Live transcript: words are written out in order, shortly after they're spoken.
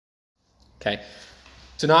Okay.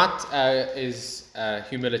 Tonight is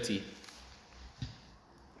humility.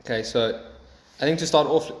 Okay, so I think to start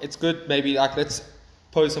off, it's good maybe let's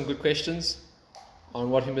pose some good questions on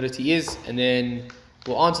what humility is, and then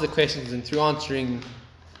we'll answer the questions, and through answering,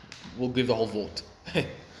 we'll give the whole vault.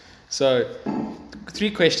 So, 3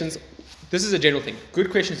 questions. This is a general thing. Good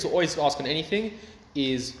questions to always ask on anything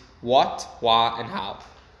is what, why, and how.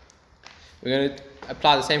 We're going to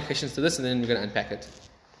apply the same questions to this, and then we're going to unpack it.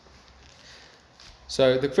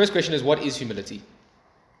 So the first question is, what is humility?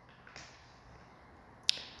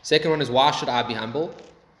 Second one is, why should I be humble?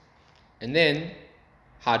 And then,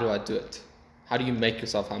 how do I do it? How do you make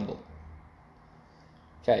yourself humble?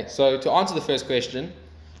 Okay, so to answer the first question,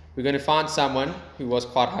 we're going to find someone who was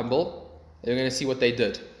quite humble. We're going to see what they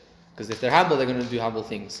did. Because if they're humble, they're going to do humble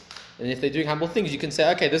things. And if they're doing humble things, you can say,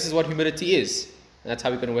 okay, this is what humility is. And that's how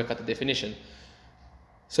we're going to work out the definition.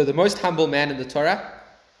 So the most humble man in the Torah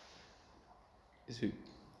is who?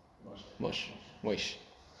 Moshe.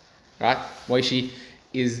 Right? Moshe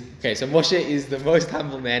is the most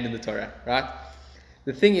humble man in the Torah, right?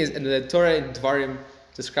 The thing is, and the Torah in Dvarim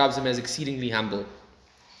describes him as exceedingly humble.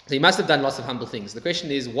 So he must have done lots of humble things. The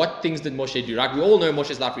question is, what things did Moshe do, right? We all know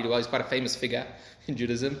Moshe's life really well. He's quite a famous figure in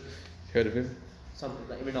Judaism. Heard of him? Something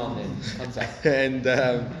like every now and then comes up. And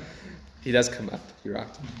he does come up, you're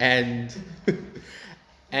right. And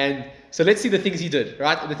so let's see the things he did,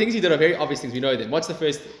 right? The things he did are very obvious things, we know them. What's the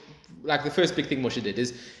first big thing Moshe did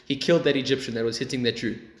is he killed that Egyptian that was hitting that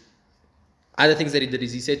Jew. Other things that he did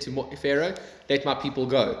is he said to Pharaoh, let my people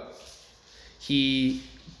go. He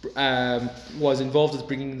was involved with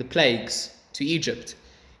bringing the plagues to Egypt.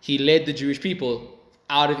 He led the Jewish people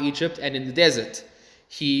out of Egypt and in the desert.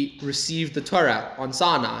 He received the Torah on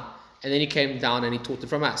Sinai, and then he came down and he taught it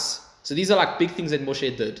from us. So these are like big things that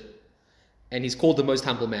Moshe did. And he's called the most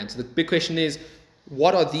humble man. So the big question is,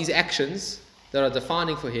 what are these actions that are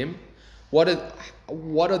defining for him? What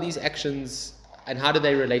are these actions, and how do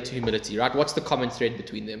they relate to humility, right? What's the common thread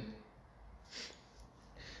between them?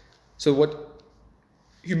 So what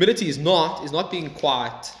humility is not being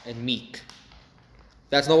quiet and meek.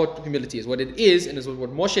 That's not what humility is. What it is, and is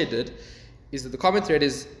what Moshe did, is that the common thread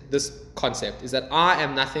is this concept, is that I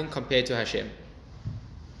am nothing compared to Hashem.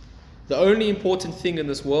 The only important thing in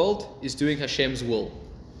this world is doing Hashem's will.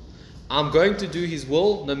 I'm going to do His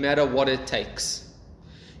will no matter what it takes.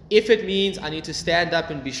 If it means I need to stand up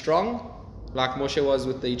and be strong, like Moshe was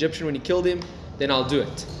with the Egyptian when he killed him, then I'll do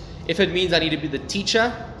it. If it means I need to be the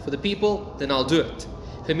teacher for the people, then I'll do it.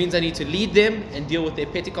 If it means I need to lead them and deal with their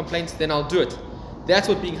petty complaints, then I'll do it. That's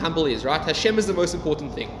what being humble is, right? Hashem is the most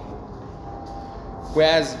important thing.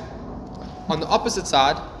 Whereas on the opposite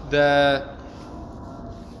side, the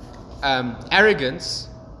arrogance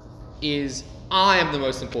is I am the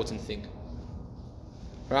most important thing.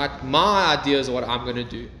 Right? My ideas are what I'm going to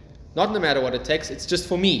do. Not no matter what it takes, it's just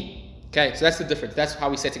for me. Okay, so that's the difference. That's how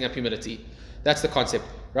we're setting up humility. That's the concept,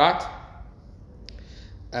 right?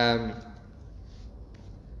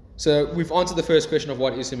 So we've answered the first question of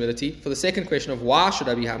what is humility. For the second question of why should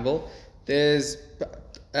I be humble, there's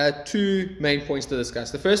 2 main points to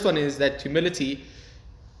discuss. The first one is that humility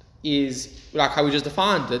is, like how we just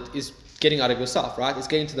defined it, is getting out of yourself, right? It's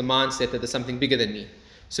getting to the mindset that there's something bigger than me.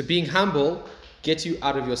 So being humble gets you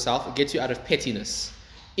out of yourself, it gets you out of pettiness.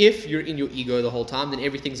 If you're in your ego the whole time, then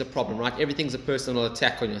everything's a problem, right? Everything's a personal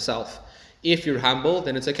attack on yourself. If you're humble,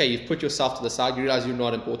 then it's okay. You've put yourself to the side. You realize you're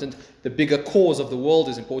not important. The bigger cause of the world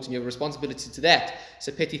is important. You have a responsibility to that.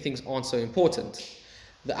 So petty things aren't so important.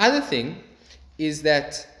 The other thing is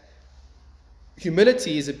that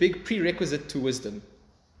humility is a big prerequisite to wisdom.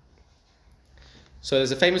 So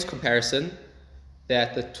there's a famous comparison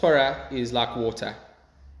that the Torah is like water.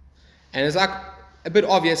 And it's like a bit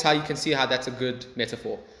obvious how you can see how that's a good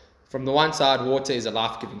metaphor. From the one side, water is a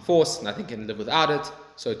life-giving force. Nothing can live without it.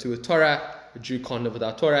 So to a Torah, a Jew can't live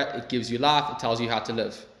without Torah. It gives you life. It tells you how to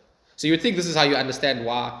live. So you would think this is how you understand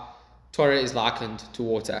why Torah is likened to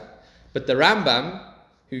water. But the Rambam,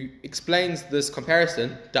 who explains this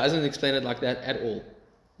comparison, doesn't explain it like that at all.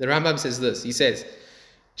 The Rambam says this. He says,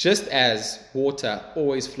 just as water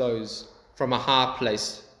always flows from a high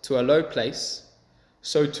place to a low place,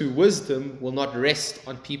 so too wisdom will not rest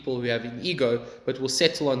on people who have an ego, but will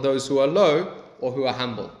settle on those who are low or who are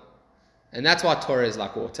humble. And that's why Torah is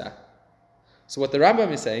like water. So what the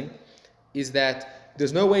Rambam is saying is that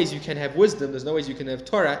there's no ways you can have wisdom, there's no ways you can have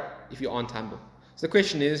Torah if you aren't humble. So the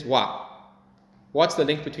question is, why? What's the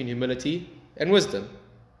link between humility and wisdom?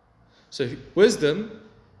 So wisdom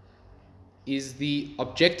is the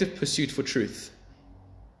objective pursuit for truth,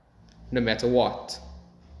 no matter what.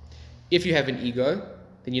 If you have an ego,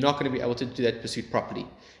 then you're not going to be able to do that pursuit properly.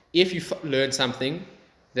 if you learn something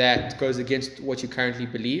that goes against what you currently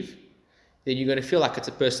believe, then you're going to feel like it's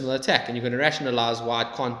a personal attack and you're going to rationalize why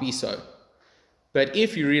it can't be so. But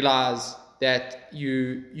if you realize that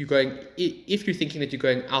if you're thinking that you're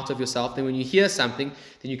going out of yourself, then when you hear something,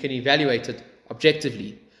 then you can evaluate it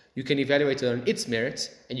objectively. You can evaluate it on its merits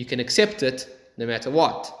and you can accept it no matter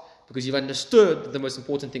what, because you've understood that the most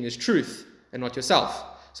important thing is truth and not yourself.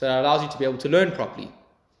 So it allows you to be able to learn properly.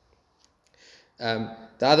 The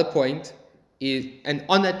other point is, and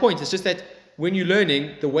on that point, it's just that when you're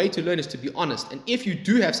learning, the way to learn is to be honest. And if you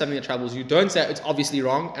do have something that troubles you, don't say it's obviously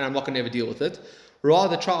wrong and I'm not going to ever deal with it.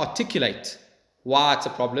 Rather try articulate why it's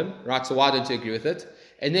a problem, right? So why don't you agree with it?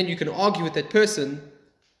 And then you can argue with that person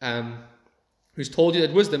who's told you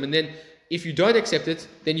that wisdom. And then if you don't accept it,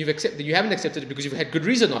 then you haven't accepted it because you've had good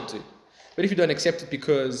reason not to. But if you don't accept it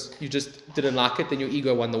because you just didn't like it, then your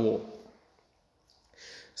ego won the war.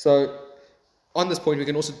 So on this point, we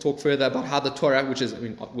can also talk further about how the Torah, which is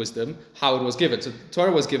wisdom, how it was given. So the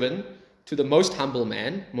Torah was given to the most humble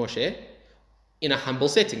man, Moshe, in a humble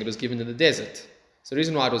setting. It was given in the desert. So the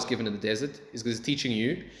reason why it was given in the desert is because it's teaching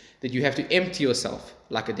you that you have to empty yourself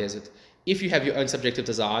like a desert. If you have your own subjective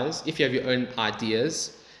desires, if you have your own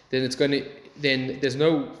ideas, then there's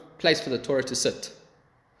no place for the Torah to sit.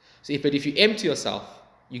 But if you empty yourself,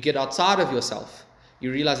 you get outside of yourself,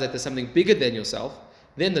 you realize that there's something bigger than yourself,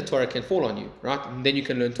 then the Torah can fall on you, right? And then you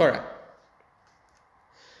can learn Torah.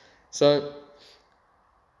 So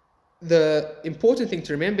the important thing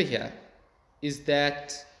to remember here is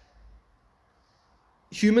that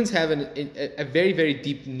humans have a very, very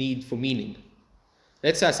deep need for meaning.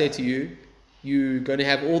 Let's say I say to you, you're going to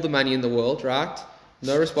have all the money in the world, right?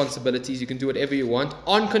 No responsibilities, you can do whatever you want,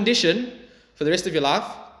 on condition, for the rest of your life,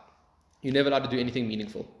 you're never allowed to do anything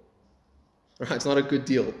meaningful. Right? It's not a good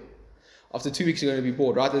deal. After 2 weeks, you're going to be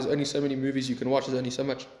bored, right? There's only so many movies you can watch, there's only so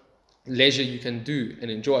much leisure you can do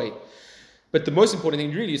and enjoy. But the most important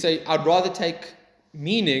thing, really, you say, I'd rather take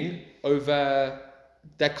meaning over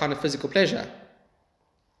that kind of physical pleasure.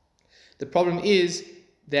 The problem is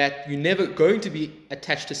that you're never going to be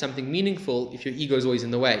attached to something meaningful if your ego is always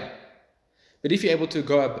in the way. But if you're able to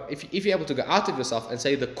go out of yourself and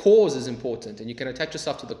say the cause is important, and you can attach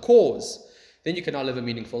yourself to the cause, then you can now live a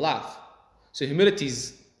meaningful life. So humility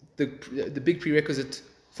is the big prerequisite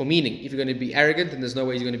for meaning. If you're going to be arrogant, then there's no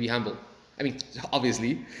way you're going to be humble. I mean,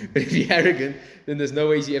 obviously, but if you're arrogant, then there's no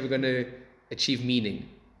way you're ever going to achieve meaning.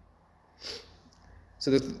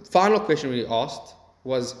 So the final question we asked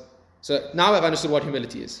was, so now I've understood what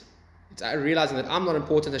humility is. It's realizing that I'm not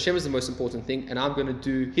important, Hashem is the most important thing, and I'm going to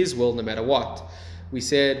do His will no matter what. We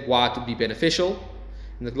said why it would be beneficial,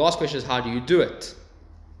 and the last question is, how do you do it?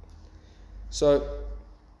 So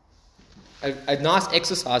a nice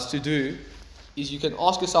exercise to do is you can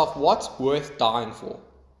ask yourself, what's worth dying for?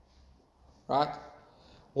 Right?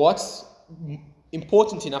 What's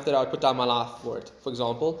important enough that I would put down my life for it? For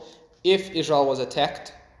example, if Israel was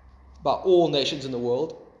attacked by all nations in the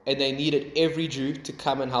world and they needed every Jew to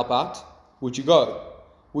come and help out, would you go?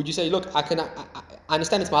 Would you say, look, I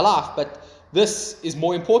understand it's my life, but this is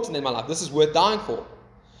more important than my life. This is worth dying for.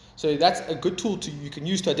 So that's a good tool you can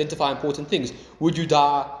use to identify important things. Would you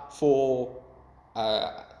die for,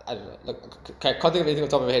 I don't know, okay, can't think of anything on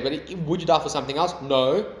top of my head, but would you die for something else?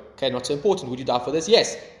 No. Okay, not so important. Would you die for this?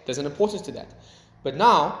 Yes. There's an importance to that. But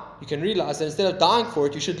now you can realize that instead of dying for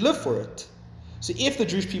it, you should live for it. So if the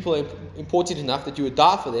Jewish people are important enough that you would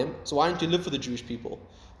die for them, so why don't you live for the Jewish people?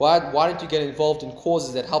 Why don't you get involved in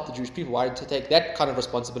causes that help the Jewish people? Why don't you take that kind of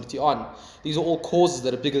responsibility on? These are all causes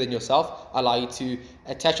that are bigger than yourself, allow you to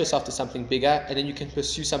attach yourself to something bigger, and then you can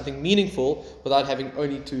pursue something meaningful without having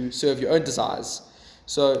only to serve your own desires.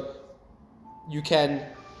 So you can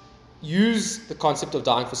use the concept of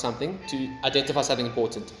dying for something to identify something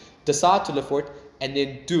important, decide to live for it, and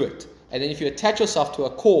then do it. And then if you attach yourself to a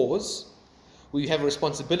cause where you have a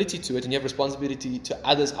responsibility to it and you have responsibility to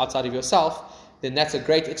others outside of yourself, then that's a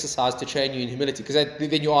great exercise to train you in humility, because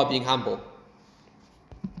then you are being humble.